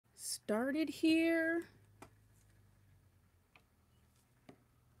started here.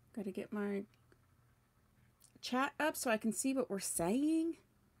 Got to get my chat up so I can see what we're saying.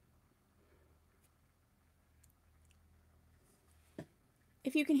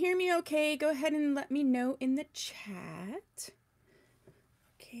 If you can hear me okay, go ahead and let me know in the chat.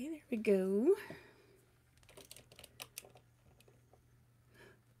 Okay, there we go.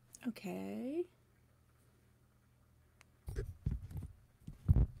 Okay.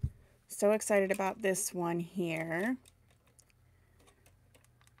 So excited about this one here.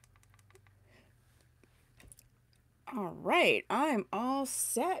 All right, I'm all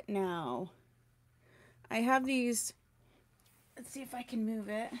set now. I have these, let's see if I can move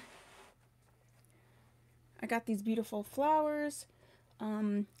it. I got these beautiful flowers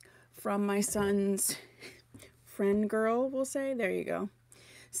from my son's friend girl, we'll say. There you go.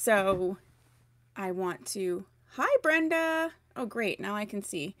 So I want to, hi Brenda. Oh great, now I can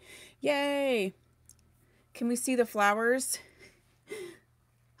see. Yay. Can we see the flowers?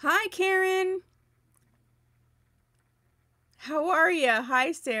 Hi Karen. How are you?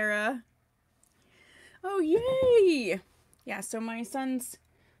 Hi Sarah. Oh yay. Yeah, so my son's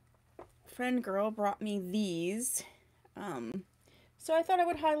friend girl brought me these. So I thought I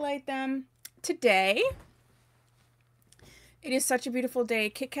would highlight them today. It is such a beautiful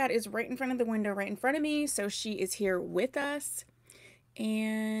day. Kit Kat is right in front of the window, right in front of me. So she is here with us.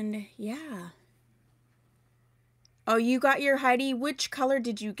 And yeah. Oh, you got your Heidi. Which color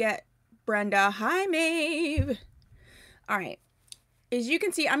did you get, Brenda? Hi, Maeve. All right. As you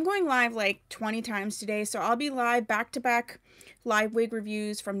can see, I'm going live like 20 times today. So I'll be live back-to-back live wig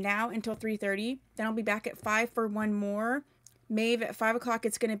reviews from now until 3:30. Then I'll be back at 5 for one more. Maeve, at 5 o'clock,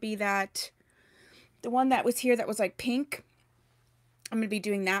 it's going to be that, the one that was here that was like pink. I'm going to be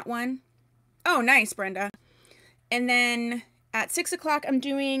doing that one. Oh, nice, Brenda. And then at 6 o'clock, I'm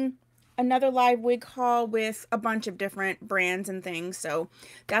doing another live wig haul with a bunch of different brands and things. So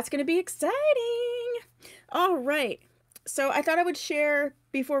that's going to be exciting. All right. So I thought I would share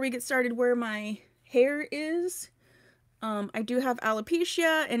before we get started where my hair is. I do have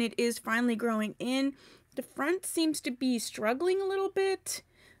alopecia and it is finally growing in. The front seems to be struggling a little bit.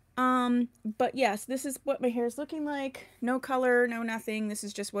 But yes, this is what my hair is looking like. No color, no nothing. This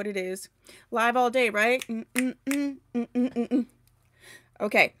is just what it is. Live all day, right?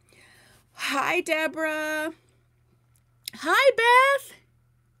 Okay. Hi, Deborah. Hi, Beth.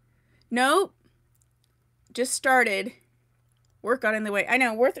 Nope. Just started. Work got in the way. I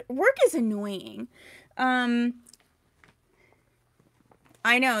know, work is annoying. I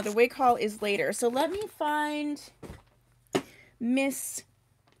know, the wig haul is later. So let me find Miss...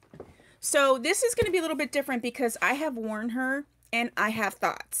 So this is going to be a little bit different because I have worn her and I have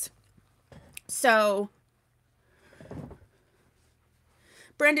thoughts. So,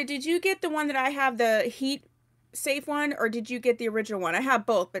 Brenda, did you get the one that I have, the heat safe one, or did you get the original one? I have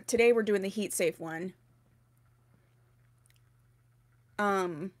both, but today we're doing the heat safe one.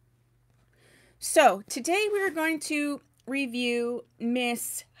 So today we're going to review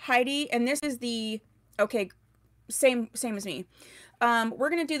Miss Heidi, and this is the, okay, same as me. We're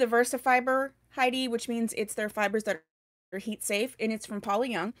going to do the VersaFiber Heidi, which means it's their fibers that are heat safe, and it's from Paula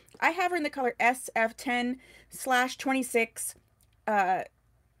Young. I have her in the color SF10/26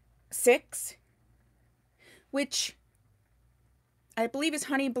 6, which I believe is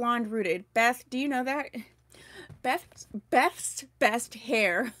honey blonde rooted. Beth, do you know that? Beth's best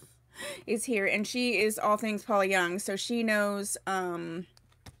hair is here, and she is all things Paula Young, so she knows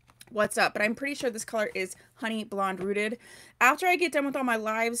what's up. But I'm pretty sure this color is honey blonde rooted. After I get done with all my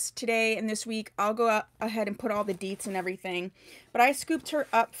lives today and this week, I'll go ahead and put all the deets and everything. But I scooped her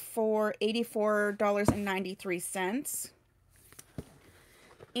up for $84.93.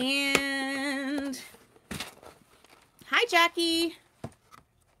 And hi, Jackie.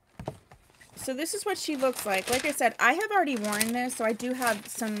 So this is what she looks like. Like I said, I have already worn this, so I do have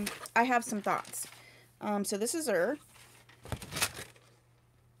some, thoughts. So this is her.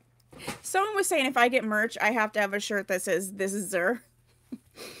 Someone was saying if I get merch, I have to have a shirt that says, this is her.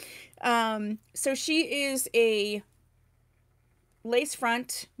 So she is a lace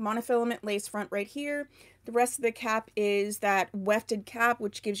front, monofilament lace front right here. The rest of the cap is that wefted cap,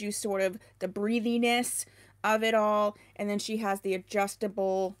 which gives you sort of the breathiness of it all. And then she has the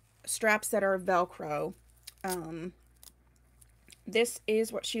adjustable straps that are Velcro. This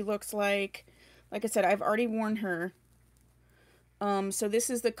is what she looks like. Like I said, I've already worn her. So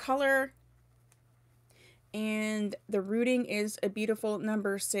this is the color, and the rooting is a beautiful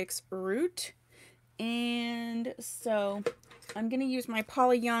number 6 root. And so I'm going to use my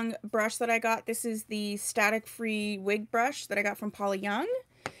Paula Young brush that I got. This is the static free wig brush that I got from Paula Young.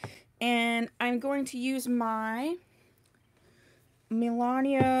 And I'm going to use my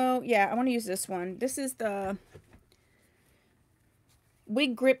Milano. Yeah, I want to use this one. This is the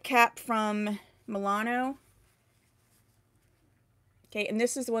wig grip cap from Milano. Okay, and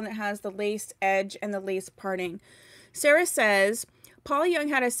this is the one that has the lace edge and the lace parting. Sarah says, Paula Young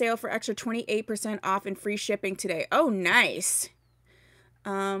had a sale for extra 28% off and free shipping today. Oh, nice.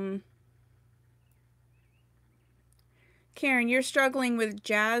 Karen, you're struggling with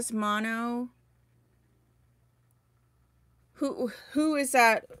Jazz Mono. Who is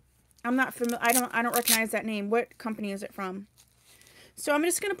that? I'm not familiar. I don't recognize that name. What company is it from? So I'm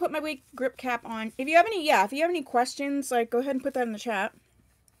just gonna put my wig grip cap on. If you have any questions, like, go ahead and put that in the chat.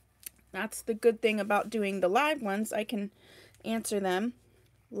 That's the good thing about doing the live ones. I can answer them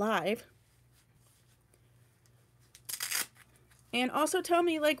live. And also tell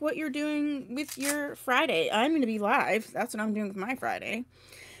me, like, what you're doing with your Friday. I'm going to be live. That's what I'm doing with my Friday.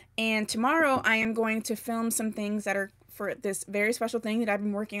 And tomorrow I am going to film some things that are for this very special thing that I've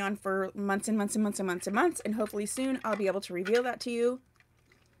been working on for months and months and months and months and months. And hopefully soon I'll be able to reveal that to you.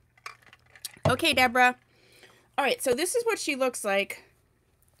 Okay, Deborah. All right, so this is what she looks like.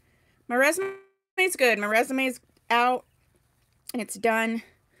 My resume is good. My resume is out and it's done.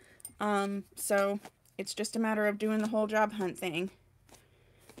 So it's just a matter of doing the whole job hunt thing.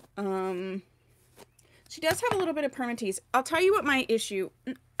 She does have a little bit of permatease. I'll tell you what my issue...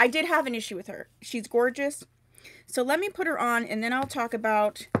 I did have an issue with her. She's gorgeous. So let me put her on and then I'll talk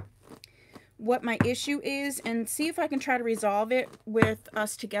about what my issue is and see if I can try to resolve it with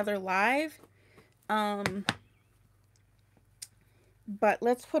us together live. But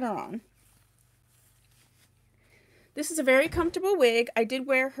let's put her on. This is a very comfortable wig. I did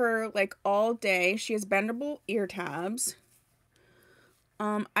wear her like all day. She has bendable ear tabs.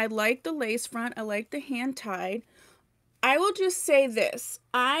 I like the lace front. I like the hand tied. I will just say this.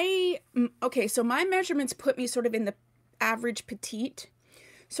 Okay, so my measurements put me sort of in the average petite.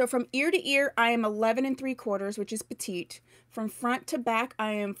 So from ear to ear, I am 11 3/4, which is petite. From front to back,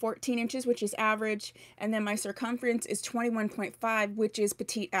 I am 14 inches, which is average. And then my circumference is 21.5, which is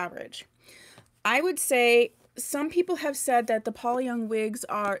petite average. I would say some people have said that the Paula Young wigs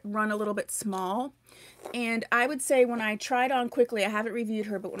run a little bit small. And I would say when I tried on quickly, I haven't reviewed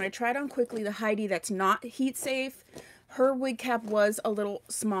her, but when I tried on quickly the Heidi that's not heat safe, her wig cap was a little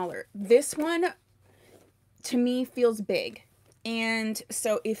smaller. This one, to me, feels big. And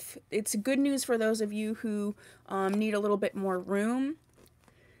so if it's good news for those of you who need a little bit more room.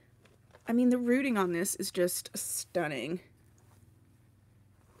 I mean, the rooting on this is just stunning.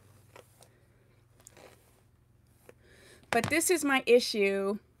 But this is my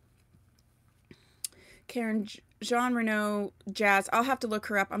issue. Karen, Jean Renault Jazz. I'll have to look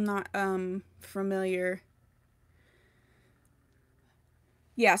her up. I'm not familiar.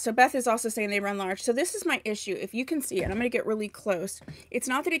 Yeah, so Beth is also saying they run large. So this is my issue. If you can see it, I'm going to get really close. It's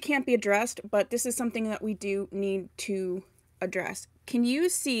not that it can't be addressed, but this is something that we do need to address. Can you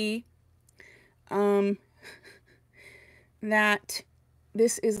see that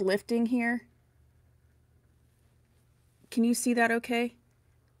this is lifting here? Can you see that okay?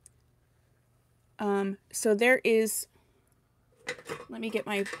 So there is, let me get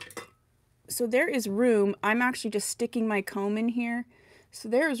my, so there is room. I'm actually just sticking my comb in here. So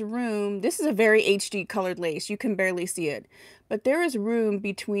there's room. This is a very HD colored lace. You can barely see it. But there is room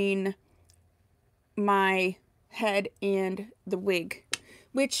between my head and the wig,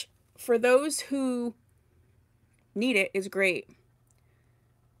 which for those who need it is great.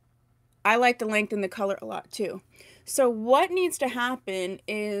 I like the length and the color a lot too. So what needs to happen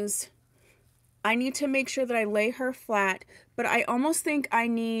is I need to make sure that I lay her flat, but I almost think I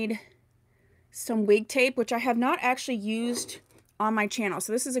need some wig tape, which I have not actually used on my channel.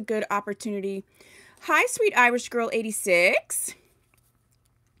 So this is a good opportunity. Hi, Sweet Irish Girl 86.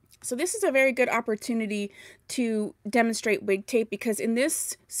 So this is a very good opportunity to demonstrate wig tape because in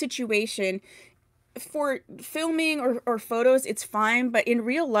this situation, for filming or photos, it's fine. But in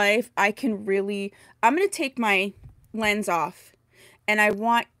real life, I'm going to take my lens off and I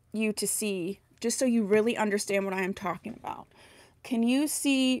want you to see, just so you really understand what I am talking about. Can you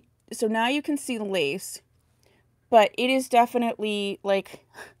see? So now you can see the lace, but it is definitely like,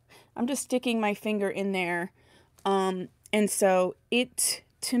 I'm just sticking my finger in there. And so it,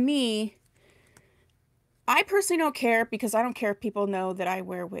 to me, I personally don't care because I don't care if people know that I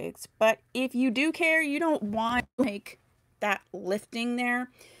wear wigs. But if you do care, you don't want like that lifting there.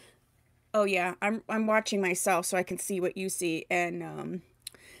 Oh yeah, I'm watching myself so I can see what you see. And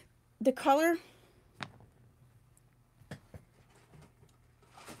the color,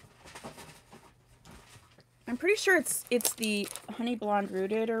 I'm pretty sure it's the Honey Blonde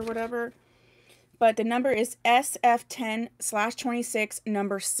Rooted or whatever. But the number is SF10/26,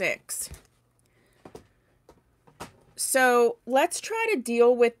 number 6. So let's try to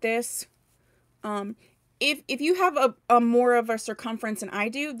deal with this. If you have a more of a circumference than I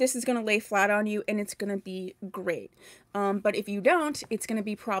do, this is going to lay flat on you and it's going to be great. But if you don't, it's going to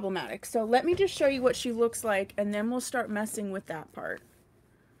be problematic. So let me just show you what she looks like and then we'll start messing with that part.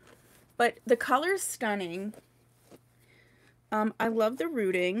 But the color's stunning. I love the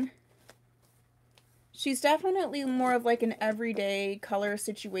rooting. She's definitely more of like an everyday color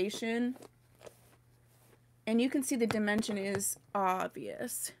situation. And you can see the dimension is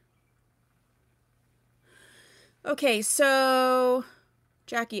obvious. Okay, so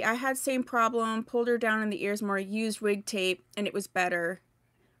Jackie, I had same problem, pulled her down in the ears more, used wig tape, and it was better.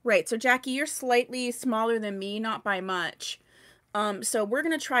 Right, so Jackie, you're slightly smaller than me, not by much. So we're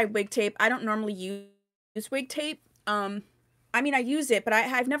going to try wig tape. I don't normally use wig tape. I mean, I use it, but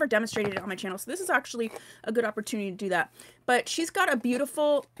I've never demonstrated it on my channel. So this is actually a good opportunity to do that. But she's got a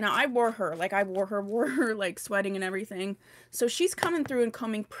beautiful, now I wore her like sweating and everything. So she's coming through and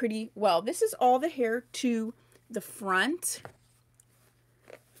combing pretty well. This is all the hair to the front.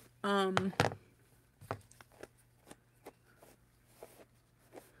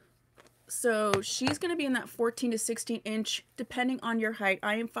 So she's going to be in that 14 to 16 inch, depending on your height.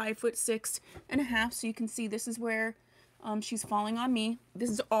 I am 5'6.5", so you can see this is where she's falling on me. This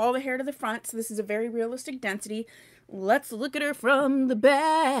is all the hair to the front, so this is a very realistic density. Let's look at her from the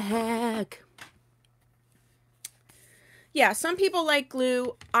back. Yeah, some people like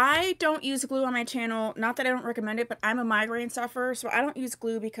glue. I don't use glue on my channel. Not that I don't recommend it, but I'm a migraine sufferer, so I don't use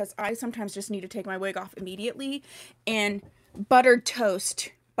glue because I sometimes just need to take my wig off immediately. And buttered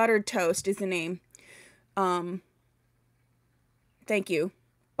toast is the name. Thank you.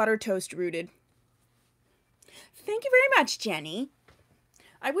 Buttered toast rooted. Thank you very much, Jenny.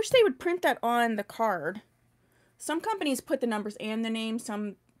 I wish they would print that on the card. Some companies put the numbers and the names.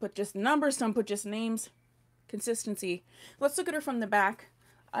 Some put just numbers. Some put just names. Consistency. Let's look at her from the back.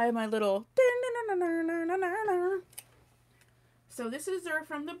 I have my little... So this is her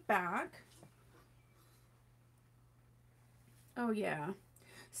from the back. Oh, yeah.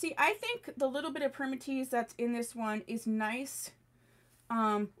 See, I think the little bit of permatease that's in this one is nice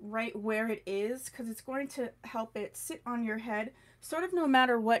right where it is, because it's going to help it sit on your head, sort of no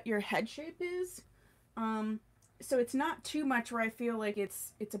matter what your head shape is. So it's not too much where I feel like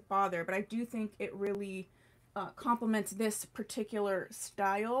it's a bother, but I do think it really complements this particular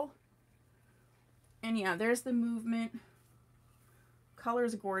style. And yeah, there's the movement.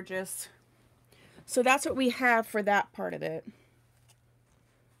 Color's gorgeous. So that's what we have for that part of it.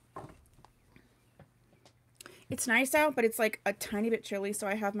 It's nice out, but it's like a tiny bit chilly, so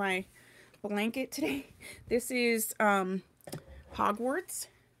I have my blanket today. This is Hogwarts.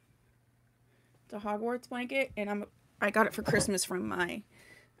 It's a Hogwarts blanket, and I got it for Christmas from my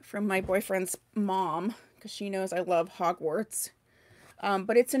boyfriend's mom, because she knows I love Hogwarts.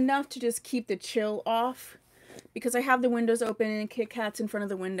 But it's enough to just keep the chill off, because I have the windows open and Kit Kat's in front of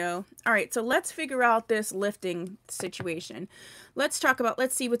the window. All right, so let's figure out this lifting situation. Let's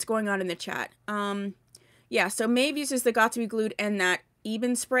see what's going on in the chat. Yeah, so Maeve uses the Got to Be Glued and that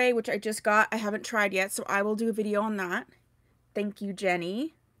Eben spray, which I just got. I haven't tried yet, so I will do a video on that. Thank you,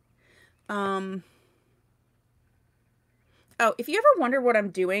 Jenny. Oh, if you ever wonder what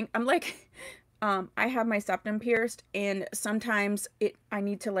I'm doing, I'm like, I have my septum pierced, and sometimes I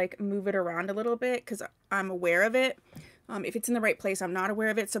need to like move it around a little bit because I'm aware of it. If it's in the right place, I'm not aware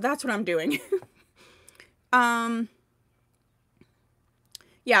of it, so that's what I'm doing.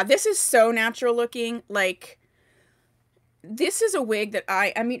 Yeah, this is so natural looking. Like, this is a wig that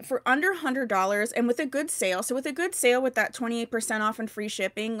I mean, for under $100 and with a good sale. So with a good sale with that 28% off and free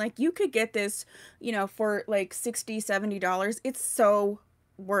shipping, like you could get this, you know, for like $60, $70. It's so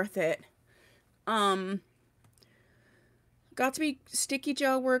worth it. Got to Be sticky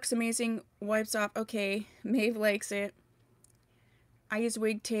gel works. Amazing. Wipes off. Okay. Maeve likes it. I use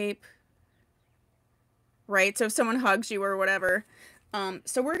wig tape. Right. So if someone hugs you or whatever.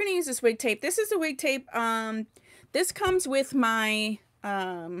 So we're going to use this wig tape. This is the wig tape. This comes with my,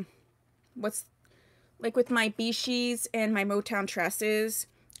 with my Bishies and my Motown tresses.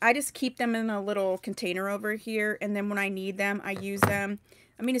 I just keep them in a little container over here, and then when I need them, I use them.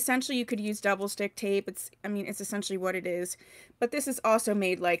 I mean, essentially you could use double stick tape. It's essentially what it is. But this is also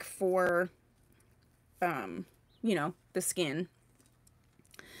made like for, you know, the skin.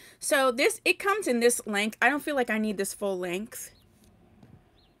 So it comes in this length. I don't feel like I need this full length.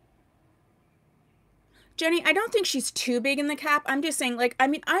 Jenny, I don't think she's too big in the cap. I'm just saying, like, I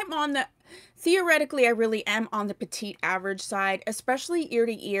mean, I'm on the theoretically, I really am on the petite average side, especially ear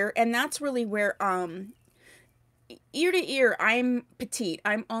to ear. And that's really where, ear to ear, I'm petite.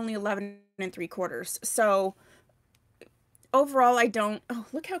 I'm only 11 3/4. So overall, I don't, oh,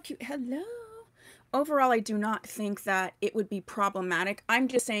 look how cute. Hello. Overall, I do not think that it would be problematic. I'm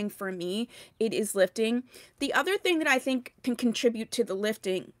just saying for me, it is lifting. The other thing that I think can contribute to the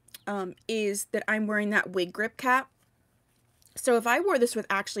lifting is that I'm wearing that wig grip cap. So if I wore this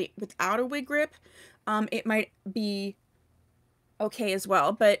without a wig grip, it might be okay as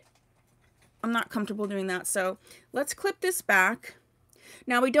well, but I'm not comfortable doing that. So let's clip this back.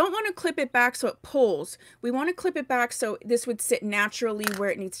 Now we don't want to clip it back so it pulls. We want to clip it back so this would sit naturally where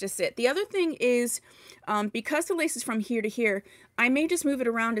it needs to sit. The other thing is, because the lace is from here to here, I may just move it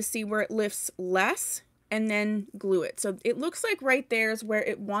around to see where it lifts less and then glue it. So it looks like right there is where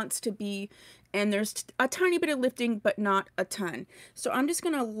it wants to be, and there's a tiny bit of lifting, but not a ton. So I'm just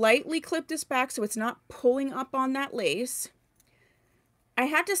going to lightly clip this back so it's not pulling up on that lace. I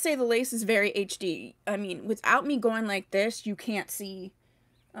have to say the lace is very HD. I mean, without me going like this, you can't see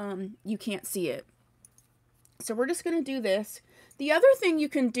it. So we're just going to do this. The other thing you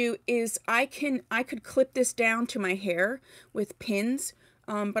can do is I could clip this down to my hair with pins,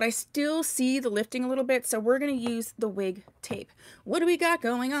 but I still see the lifting a little bit, so we're going to use the wig tape. What do we got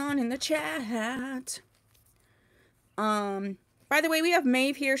going on in the chat? By the way, we have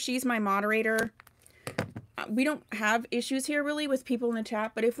Maeve here. She's my moderator. We don't have issues here really with people in the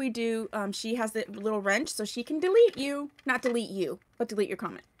chat, but if we do, she has the little wrench so she can delete you. Not delete you, but delete your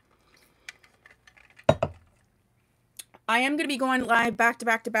comment. I am going to be going live back to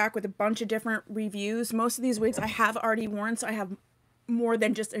back to back with a bunch of different reviews. Most of these wigs I have already worn, so I have more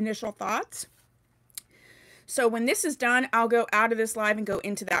than just initial thoughts. So when this is done, I'll go out of this live and go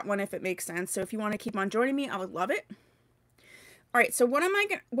into that one if it makes sense. So if you want to keep on joining me, I would love it. All right, so what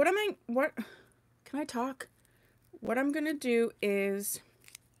can I talk? What I'm going to do is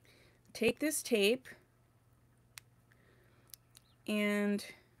take this tape and,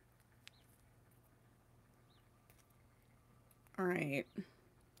 all right,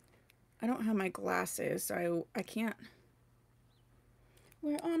 I don't have my glasses, so I can't.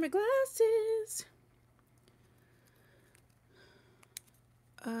 Where are my glasses?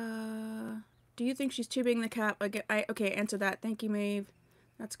 Do you think she's tubing the cap? Okay, answer that. Thank you, Maeve.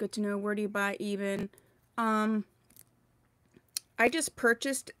 That's good to know. Where do you buy Even? I just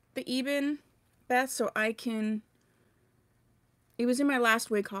purchased the Even, Beth, so I can, it was in my last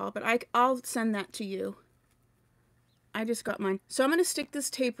wig haul, but I'll send that to you. I just got mine. So I'm going to stick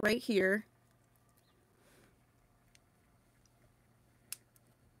this tape right here.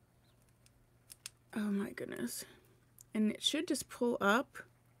 Oh my goodness. And it should just pull up.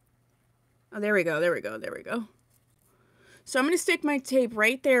 Oh, there we go, there we go, there we go. So I'm going to stick my tape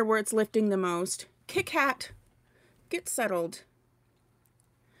right there where it's lifting the most. Kit Kat, get settled.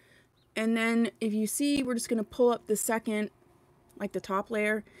 And then if you see, we're just going to pull up the second, like the top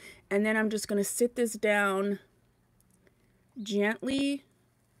layer. And then I'm just going to sit this down gently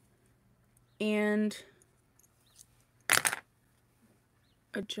and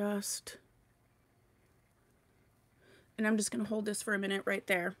adjust. And I'm just going to hold this for a minute right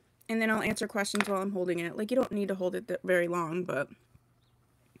there. And then I'll answer questions while I'm holding it. Like, you don't need to hold it that very long, but...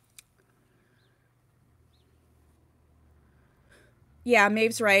 Yeah,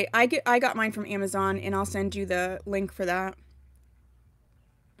 Maeve's right. I got mine from Amazon, and I'll send you the link for that.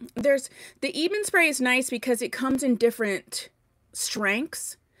 The Even spray is nice because it comes in different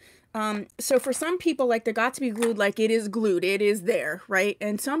strengths. So for some people, like, the Got to Be Glued, like, it is glued. It is there, right?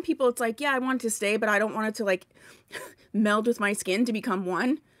 And some people, it's like, yeah, I want it to stay, but I don't want it to, like, meld with my skin to become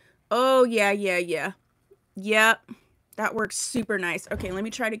one. Oh, yeah. Yep. That works super nice. Okay, let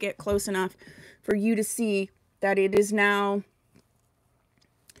me try to get close enough for you to see that it is now...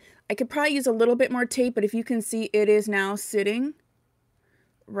 I could probably use a little bit more tape, but if you can see, it is now sitting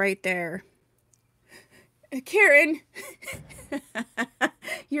right there. Karen,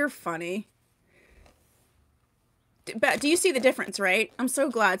 you're funny. But do you see the difference, right? I'm so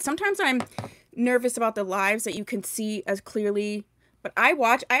glad. Sometimes I'm nervous about the lives that you can see as clearly, but I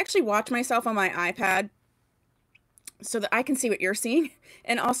actually watch myself on my iPad so that I can see what you're seeing.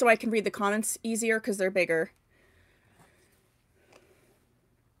 And also I can read the comments easier because they're bigger.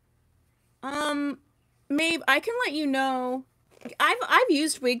 Maeve, I can let you know. I've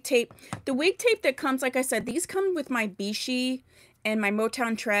used wig tape. The wig tape that comes, like I said, these come with my Bishi and my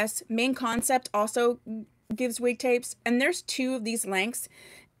Motown Tress. Main Concept also gives wig tapes, and there's 2 of these lengths.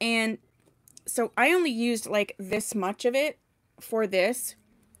 And so I only used like this much of it for this.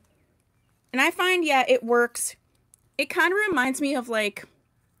 And I find, yeah, it works. It kind of reminds me of like,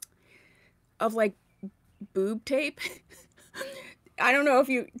 of like boob tape. I don't know if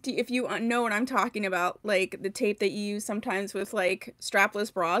you know what I'm talking about, like the tape that you use sometimes with like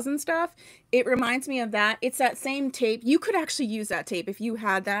strapless bras and stuff. It reminds me of that. It's that same tape. You could actually use that tape if you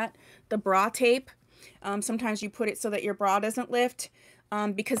had that, the bra tape. Sometimes you put it so that your bra doesn't lift,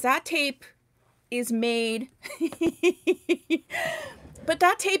 because that tape is made but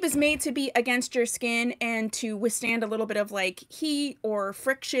that tape is made to be against your skin and to withstand a little bit of like heat or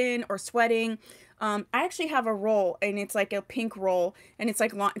friction or sweating. I actually have a roll, and it's like a pink roll, and it's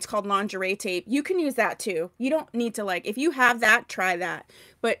like it's called lingerie tape. You can use that too. You don't need to, like, if you have that, try that.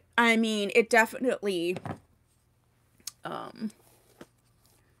 But I mean, it definitely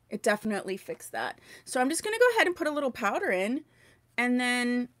fixed that. So I'm just gonna go ahead and put a little powder in, and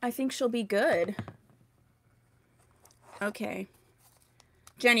then I think she'll be good. Okay,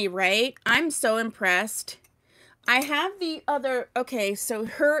 Jenny, right? I'm so impressed. I have the other, okay, so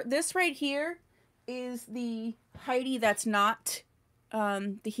this right here is the Heidi that's not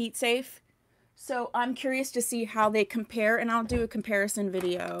the heat safe. So I'm curious to see how they compare, and I'll do a comparison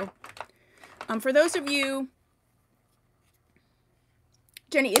video. For those of you,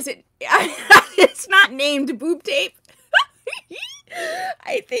 Jenny, is it, it's not named boob tape.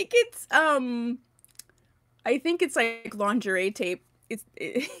 I think it's like lingerie tape.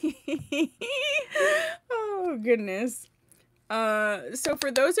 Oh goodness. So for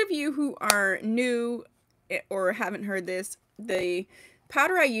those of you who are new or haven't heard this, the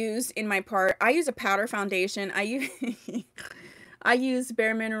powder I use in my part, I use a powder foundation. I use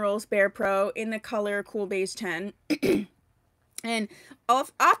Bare Minerals Bare Pro in the color Cool Beige 10. And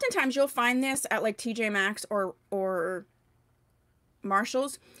oftentimes you'll find this at like TJ Maxx or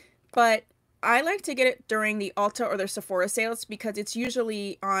Marshalls, but I like to get it during the Ulta or their Sephora sales, because it's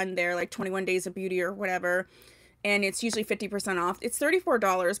usually on their like 21 Days of Beauty or whatever, and it's usually 50% off. It's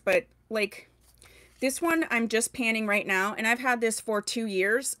 $34, but like this one I'm just panning right now, and I've had this for 2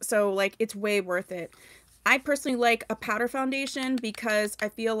 years, so like it's way worth it. I personally like a powder foundation because I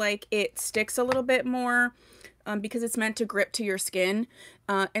feel like it sticks a little bit more, because it's meant to grip to your skin.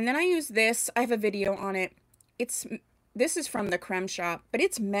 And then I use this. I have a video on it. This is from the Creme Shop, but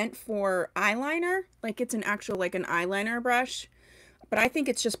it's meant for eyeliner. Like it's an actual, like an eyeliner brush, but I think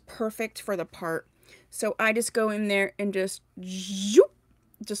it's just perfect for the part. So I just go in there and just zoop,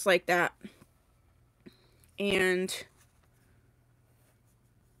 just like that. And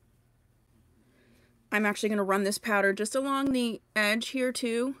I'm actually going to run this powder just along the edge here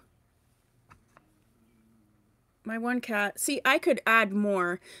too. My one cat, see, I could add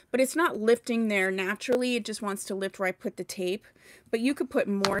more, but it's not lifting there naturally. It just wants to lift where I put the tape, but you could put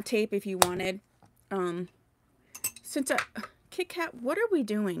more tape if you wanted. Kit Kat, what are we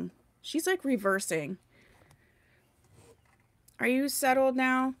doing? She's like reversing. Are you settled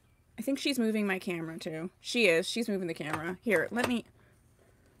now? I think she's moving my camera too. She is. She's moving the camera. Here, let me...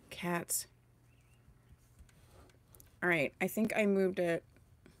 Cats. All right, I think I moved it.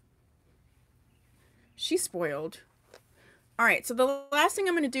 She's spoiled. All right, so the last thing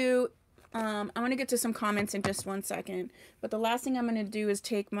I'm going to do, I'm going to get to some comments in just 1 second, but the last thing I'm going to do is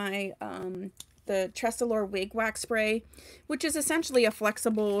take my, the Tressolor Wig Wax Spray, which is essentially a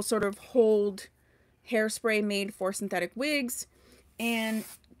flexible sort of hold hairspray made for synthetic wigs. And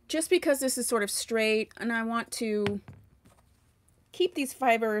just because this is sort of straight, and I want to keep these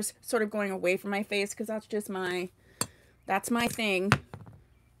fibers sort of going away from my face, because that's my thing.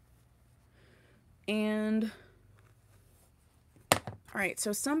 And all right,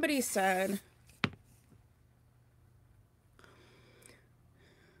 so somebody said,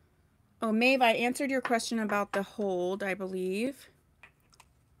 oh, Maeve, I answered your question about the hold, I believe.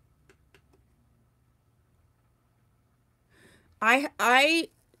 Beth, I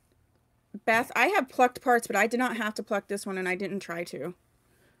have plucked parts, but I did not have to pluck this one, and I didn't try to.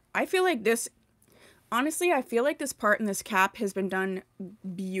 I feel like this, honestly, I feel like this part in this cap has been done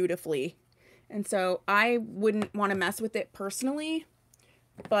beautifully. And so I wouldn't want to mess with it personally,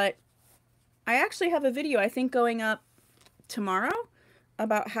 but I actually have a video, I think, going up tomorrow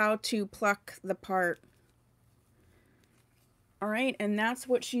about how to pluck the part. All right, and that's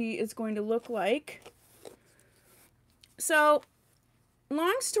what she is going to look like. So,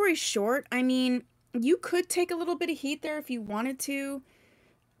 long story short, I mean, you could take a little bit of heat there if you wanted to.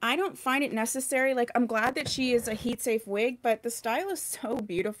 I don't find it necessary. Like, I'm glad that she is a heat-safe wig, but the style is so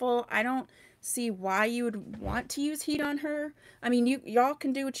beautiful. I don't see why you would want to use heat on her. I mean, y'all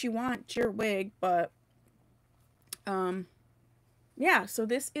can do what you want. It's your wig, but yeah, so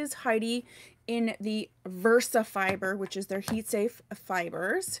this is Heidi in the Versa fiber, which is their heat-safe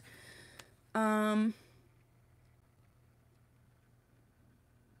fibers.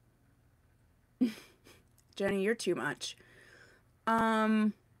 Jenny, you're too much. I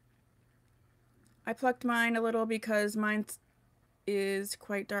plucked mine a little because mine is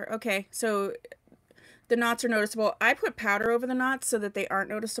quite dark. Okay, so the knots are noticeable. I put powder over the knots so that they aren't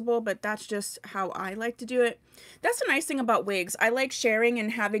noticeable, but that's just how I like to do it. That's the nice thing about wigs. I like sharing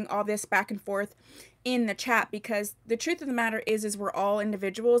and having all this back and forth in the chat, because the truth of the matter is we're all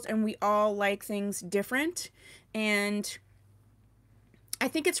individuals and we all like things different. And I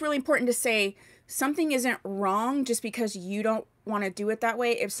think it's really important to say something isn't wrong just because you don't want to do it that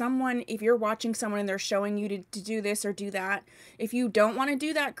way. If you're watching someone and they're showing you to do this or do that, if you don't want to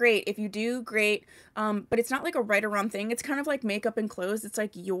do that, great. If you do, great. But it's not like a right or wrong thing. It's kind of like makeup and clothes. It's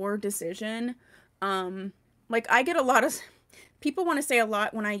like your decision. Like I get a lot of people want to say a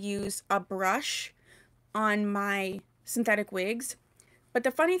lot when I use a brush on my synthetic wigs. But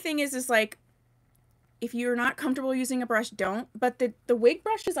the funny thing is like, if you're not comfortable using a brush, don't. But the wig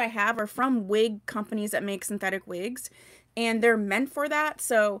brushes I have are from wig companies that make synthetic wigs, and they're meant for that.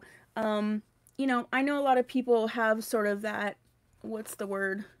 So, you know, I know a lot of people have sort of that, what's the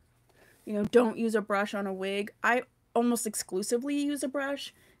word? You know, don't use a brush on a wig. I almost exclusively use a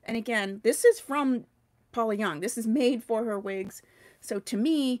brush. And again, this is from Paula Young. This is made for her wigs. So to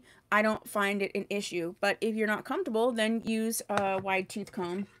me, I don't find it an issue. But if you're not comfortable, then use a wide tooth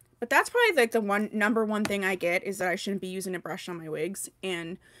comb. But that's probably like the number one thing I get is that I shouldn't be using a brush on my wigs.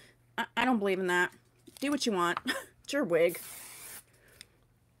 And I don't believe in that. Do what you want. It's your wig.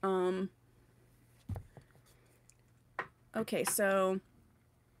 Okay, so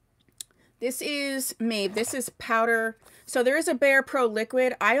this is Maeve. This is powder. So there is a Bare Pro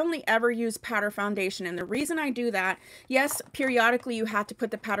liquid. I only ever use powder foundation. And the reason I do that, yes, periodically you have to put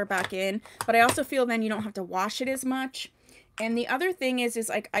the powder back in. But I also feel then you don't have to wash it as much. And the other thing is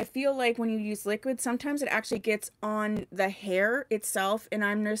like, I feel like when you use liquid, sometimes it actually gets on the hair itself, and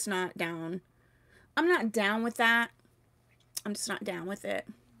I'm just not down. I'm not down with that. I'm just not down with it.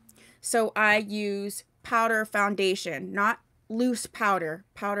 So I use powder foundation, not loose powder,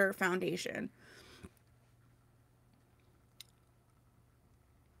 powder foundation.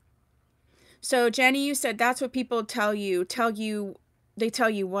 So Jenny, you said that's what people tell you. They tell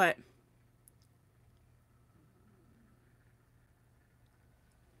you what?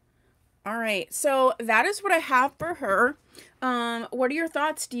 All right, so that is what I have for her. What are your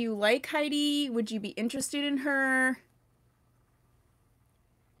thoughts? Do you like Heidi? Would you be interested in her?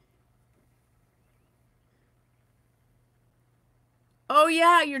 Oh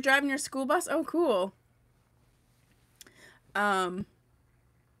yeah, you're driving your school bus? Oh, cool. Oh,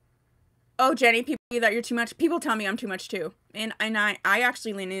 Jenny, people tell you that you're too much. People tell me I'm too much too. And I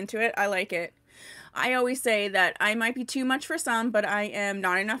actually lean into it. I like it. I always say that I might be too much for some, but I am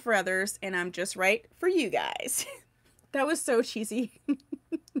not enough for others, and I'm just right for you guys. That was so cheesy.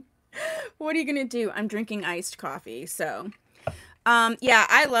 What are you gonna do? I'm drinking iced coffee, so yeah,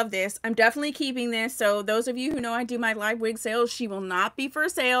 I love this. I'm definitely keeping this. So those of you who know I do my live wig sales, she will not be for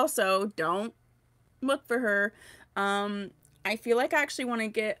sale, so don't look for her. I feel like I actually want to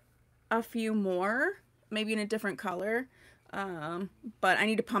get a few more, maybe in a different color, but I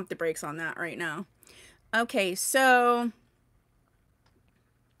need to pump the brakes on that right now. Okay, so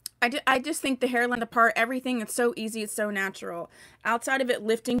I just think the hairline, the part, everything, it's so easy, it's so natural. Outside of it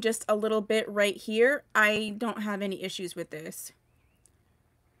lifting just a little bit right here, I don't have any issues with this.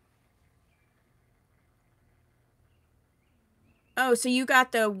 Oh, so you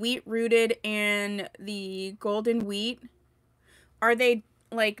got the wheat rooted and the golden wheat. Are they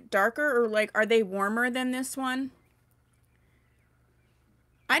like darker, or like are they warmer than this one?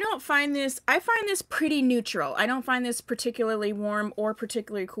 I don't find this, I find this pretty neutral. I don't find this particularly warm or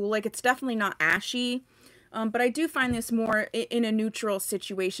particularly cool. Like, it's definitely not ashy, but I do find this more in a neutral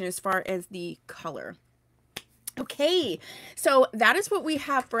situation as far as the color. Okay, so that is what we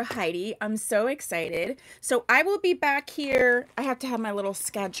have for Heidi. I'm so excited. So I will be back here. I have to have my little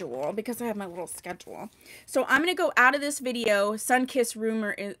schedule because I have my little schedule. So I'm going to go out of this video. Sun-Kissed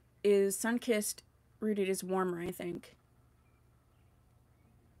Rumor is Sun-Kissed Rooted is warmer, I think.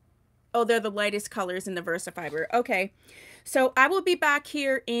 Oh, they're the lightest colors in the VersaFiber. Okay, so I will be back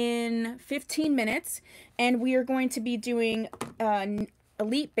here in 15 minutes, and we are going to be doing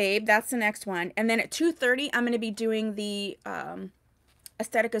Elite Babe. That's the next one. And then at 2:30, I'm going to be doing the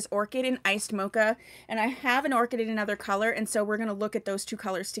Aesthetica's Orchid in Iced Mocha. And I have an orchid in another color, and so we're going to look at those two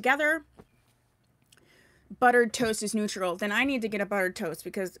colors together. Buttered Toast is neutral. Then I need to get a buttered toast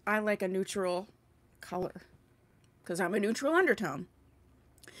because I like a neutral color because I'm a neutral undertone.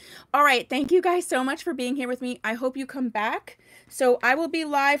 All right, thank you guys so much for being here with me. I hope you come back. So I will be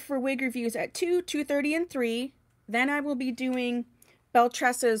live for wig reviews at 2, 2:30, and 3. Then I will be doing Belle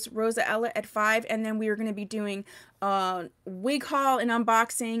Tressa's Rosella at 5, and then we are going to be doing wig haul and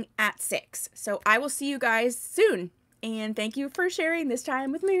unboxing at 6. So I will see you guys soon, and thank you for sharing this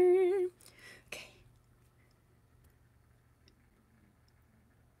time with me. Okay.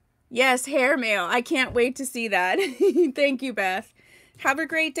 Yes, hair mail. I can't wait to see that. Thank you, Beth. Have a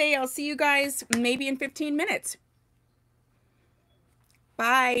great day. I'll see you guys maybe in 15 minutes.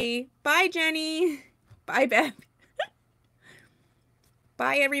 Bye. Bye, Jenny. Bye, Beth.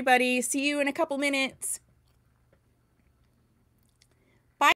 Bye, everybody. See you in a couple minutes.